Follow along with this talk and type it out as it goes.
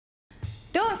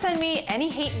don't send me any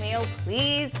hate mail,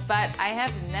 please, but I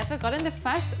have never gotten the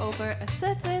fuss over a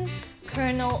certain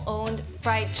Colonel-owned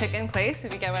fried chicken place,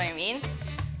 if you get what I mean.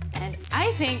 And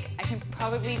I think I can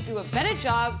probably do a better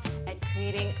job at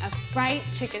creating a fried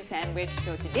chicken sandwich.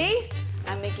 So today,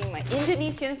 I'm making my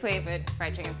Indonesian flavored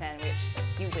fried chicken sandwich.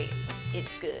 You wait,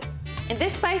 it's good. In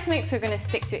this spice mix, we're going to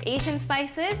stick to Asian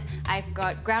spices. I've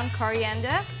got ground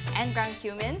coriander and ground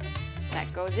cumin.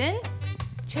 That goes in.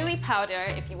 Chili powder.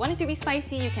 If you want it to be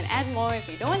spicy, you can add more. If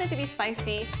you don't want it to be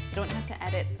spicy, you don't have to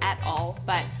add it at all.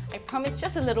 But I promise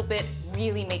just a little bit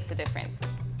really makes a difference.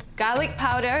 Garlic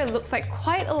powder. It looks like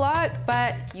quite a lot,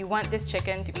 but you want this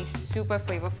chicken to be super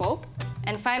flavorful.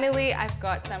 And finally, I've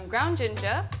got some ground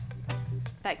ginger.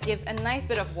 That gives a nice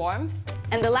bit of warmth.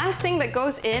 And the last thing that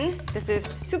goes in, this is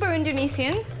super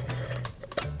Indonesian,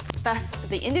 thus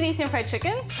the Indonesian fried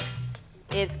chicken,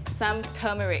 is some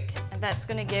turmeric. And that's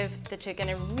going to give the chicken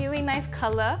a really nice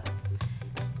color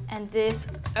and this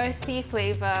earthy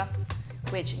flavor,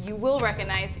 which you will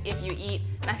recognize if you eat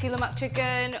nasi lemak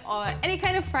chicken or any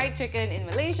kind of fried chicken in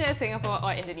Malaysia, Singapore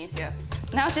or Indonesia.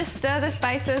 Now just stir the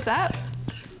spices up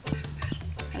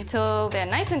until they're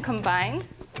nice and combined.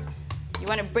 You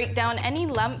want to break down any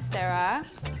lumps there are.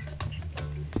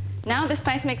 Now the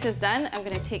spice mix is done, I'm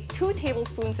going to take 2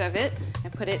 tablespoons of it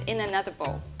and put it in another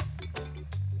bowl.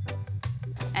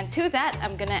 And to that,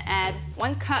 I'm going to add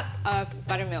 1 cup of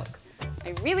buttermilk.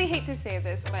 I really hate to say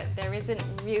this, but there isn't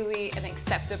really an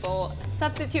acceptable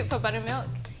substitute for buttermilk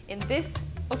in this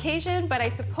occasion, but I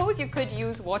suppose you could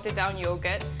use watered down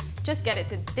yogurt. Just get it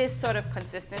to this sort of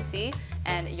consistency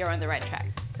and you're on the right track.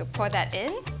 So pour that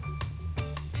in.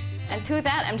 And to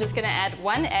that, I'm just going to add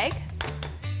 1 egg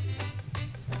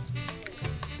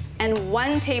and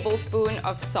 1 tablespoon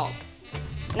of salt.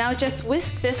 Now just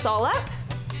whisk this all up.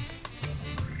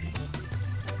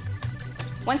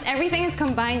 Once everything is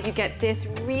combined, you get this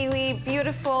really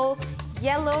beautiful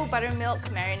yellow buttermilk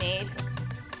marinade.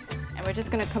 And we're just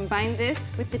going to combine this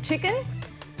with the chicken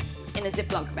in a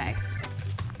Ziploc bag.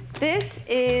 This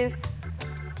is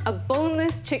a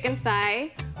boneless chicken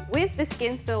thigh with the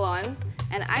skin still on.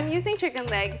 And I'm using chicken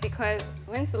leg because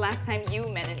when's the last time you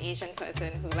met an Asian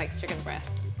person who likes chicken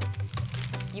breast?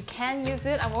 You can use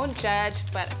it, I won't judge,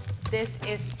 but this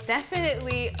is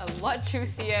definitely a lot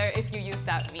juicier if you use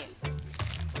dark meat.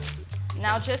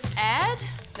 Now just add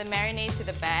the marinade to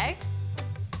the bag.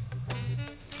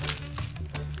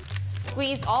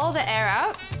 Squeeze all the air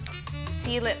out,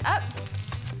 seal it up.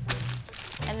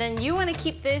 And then you want to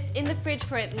keep this in the fridge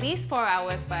for at least 4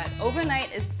 hours, but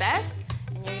overnight is best.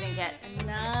 And you're going to get a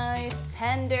nice,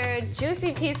 tender,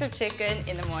 juicy piece of chicken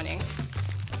in the morning.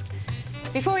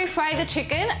 Before we fry the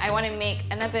chicken, I want to make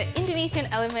another Indonesian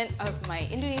element of my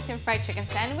Indonesian fried chicken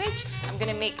sandwich. I'm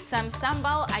going to make some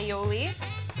sambal aioli.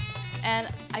 And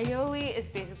aioli is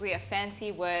basically a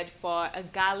fancy word for a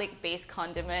garlic-based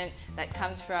condiment that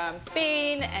comes from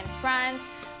Spain and France,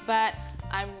 but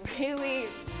I'm really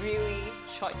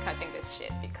shortcutting this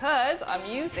shit because I'm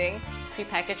using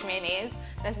prepackaged mayonnaise.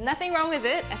 There's nothing wrong with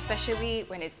it, especially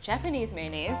when it's Japanese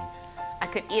mayonnaise. I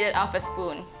could eat it off a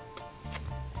spoon.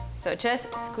 So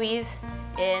just squeeze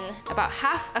in about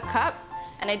half a cup.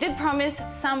 And I did promise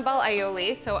sambal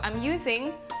aioli, so I'm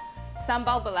using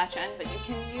sambal belacan, but you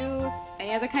can use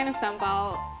any other kind of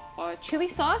sambal or chili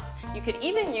sauce. You could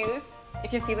even use,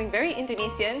 if you're feeling very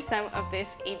Indonesian, some of this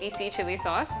ABC chili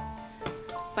sauce.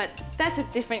 But that's a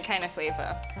different kind of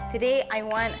flavor. Today I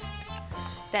want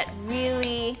that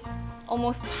really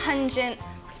almost pungent,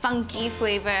 funky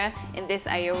flavor in this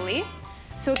aioli.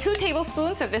 So 2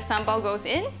 tablespoons of this sambal goes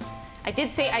in. I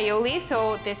did say aioli,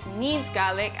 so this needs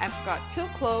garlic. I've got 2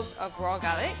 cloves of raw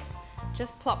garlic.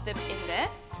 Just plop them in there.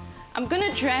 I'm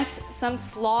gonna dress some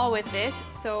slaw with this,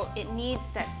 so it needs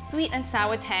that sweet and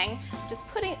sour tang. Just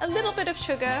putting a little bit of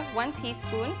sugar, 1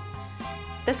 teaspoon.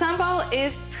 The sambal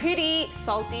is pretty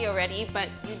salty already, but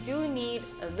you do need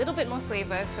a little bit more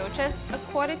flavor, so just a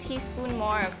 1/4 teaspoon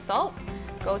more of salt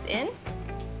goes in.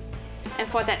 And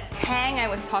for that tang I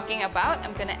was talking about,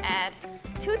 I'm gonna add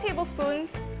 2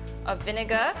 tablespoons of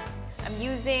vinegar. I'm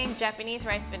using Japanese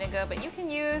rice vinegar, but you can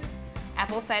use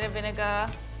apple cider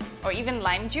vinegar or even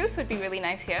lime juice would be really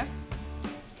nice here.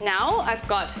 Now I've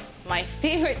got my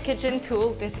favorite kitchen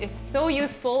tool. This is so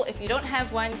useful. If you don't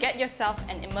have one, get yourself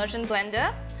an immersion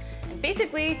blender and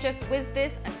basically just whiz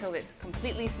this until it's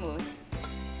completely smooth.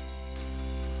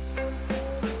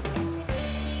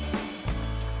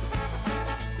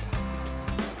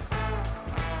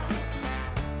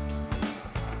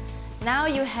 Now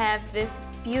you have this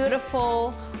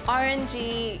beautiful,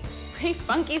 orangey, pretty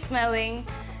funky smelling,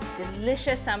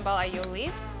 delicious sambal aioli.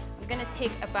 I'm gonna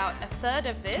take about 1/3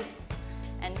 of this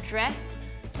and dress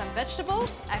some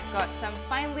vegetables. I've got some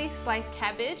finely sliced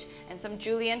cabbage and some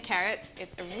julienne carrots.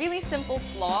 It's a really simple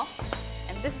slaw,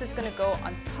 and this is gonna go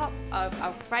on top of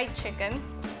our fried chicken.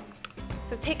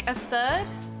 So take a third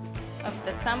of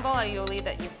the sambal aioli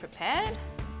that you've prepared,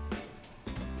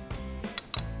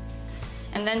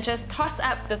 and then just toss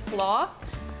up the slaw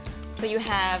so you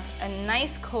have a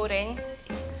nice coating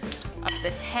of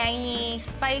the tangy,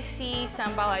 spicy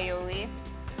sambal aioli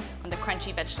on the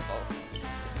crunchy vegetables.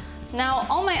 Now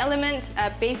all my elements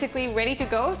are basically ready to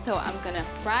go, so I'm gonna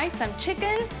fry some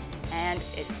chicken and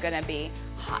it's gonna be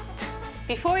hot.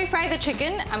 Before we fry the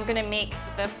chicken, I'm gonna make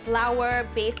the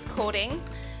flour-based coating,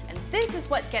 and this is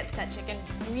what gets that chicken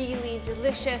really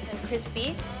delicious and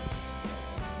crispy.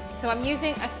 So I'm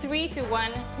using a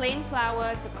 3:1 plain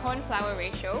flour to corn flour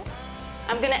ratio.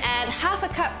 I'm gonna add half a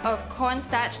cup of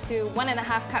cornstarch to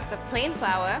 1.5 cups of plain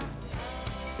flour.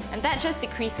 And that just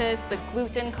decreases the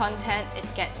gluten content. It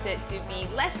gets it to be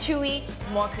less chewy,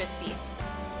 more crispy.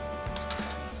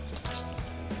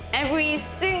 Every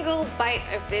single bite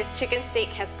of this chicken steak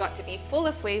has got to be full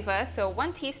of flavor. So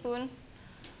 1 teaspoon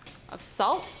of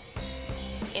salt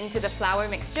into the flour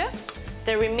mixture.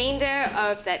 The remainder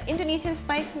of that Indonesian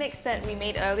spice mix that we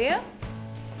made earlier.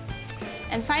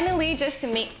 And finally, just to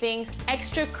make things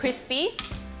extra crispy,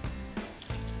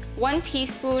 1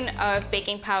 teaspoon of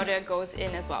baking powder goes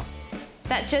in as well.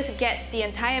 That just gets the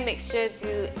entire mixture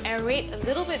to aerate a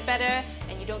little bit better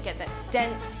and you don't get that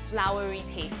dense, floury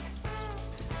taste.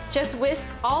 Just whisk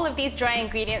all of these dry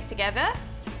ingredients together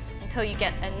until you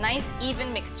get a nice,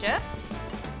 even mixture.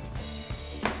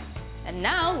 And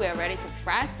now we're ready to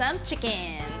fry some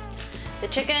chicken. The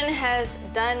chicken has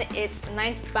done its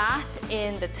nice bath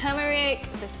in the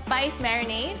turmeric, the spice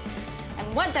marinade.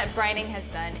 And what that brining has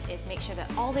done is make sure that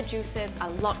all the juices are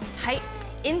locked tight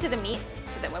into the meat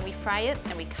so that when we fry it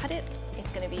and we cut it,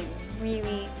 it's gonna be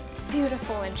really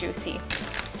beautiful and juicy.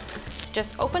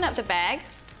 Just open up the bag,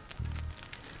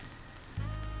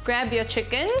 grab your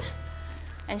chicken,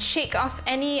 and shake off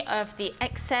any of the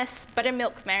excess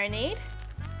buttermilk marinade.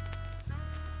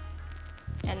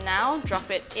 And now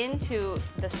drop it into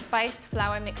the spiced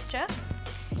flour mixture.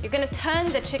 You're gonna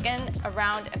turn the chicken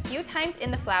around a few times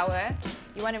in the flour.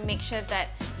 You wanna make sure that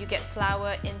you get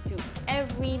flour into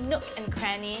every nook and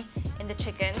cranny in the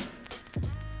chicken.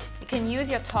 You can use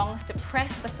your tongs to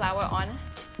press the flour on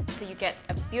so you get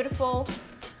a beautiful,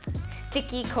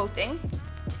 sticky coating.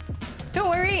 Don't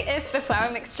worry if the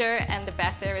flour mixture and the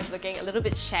batter is looking a little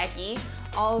bit shaggy.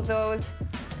 All those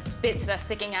bits that are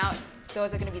sticking out,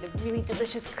 those are gonna be the really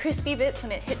delicious crispy bits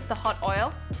when it hits the hot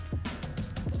oil.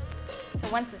 So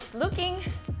once it's looking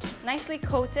nicely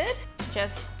coated,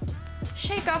 just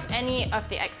shake off any of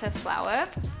the excess flour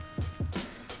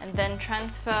and then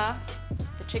transfer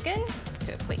the chicken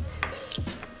to a plate.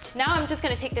 Now I'm just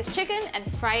going to take this chicken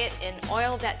and fry it in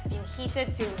oil that's been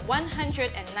heated to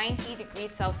 190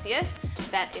 degrees Celsius.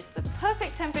 That is the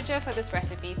perfect temperature for this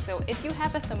recipe, so if you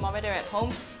have a thermometer at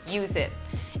home, use it.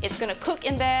 It's going to cook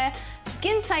in there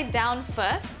skin side down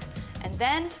first, and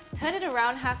then turn it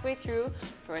around halfway through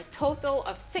for a total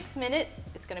of 6 minutes.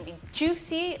 It's gonna be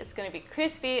juicy, it's gonna be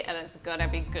crispy, and it's gonna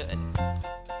be good.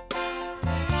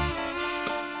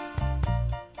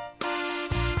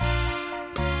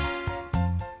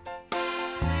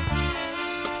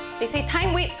 They say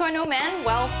time waits for no man,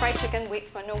 well, fried chicken waits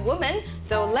for no woman,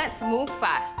 so let's move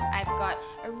fast. I've got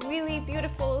a really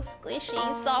beautiful, squishy,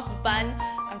 soft bun.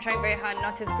 I'm trying very hard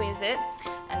not to squeeze it.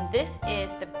 And this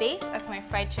is the base of my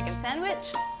fried chicken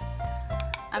sandwich.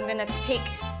 I'm gonna take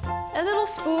a little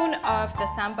spoon of the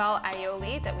sambal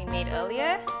aioli that we made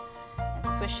earlier and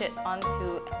swish it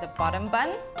onto the bottom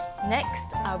bun.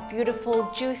 Next, our beautiful,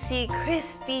 juicy,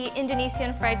 crispy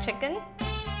Indonesian fried chicken.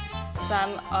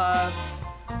 Some of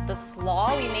the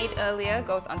slaw we made earlier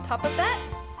goes on top of that.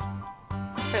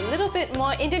 For a little bit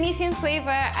more Indonesian flavor,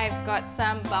 I've got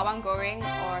some bawang goreng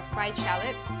or fried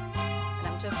shallots. And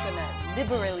I'm just gonna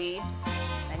liberally,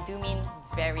 and I do mean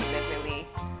very liberally,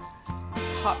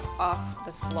 top off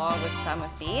the slaw with some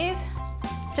of these.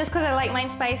 Just because I like mine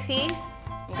spicy,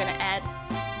 I'm gonna add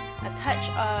a touch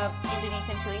of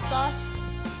Indonesian chili sauce.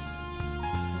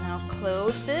 Now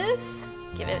close this,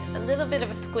 give it a little bit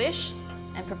of a squish,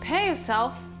 and prepare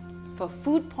yourself for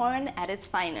food porn at its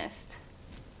finest.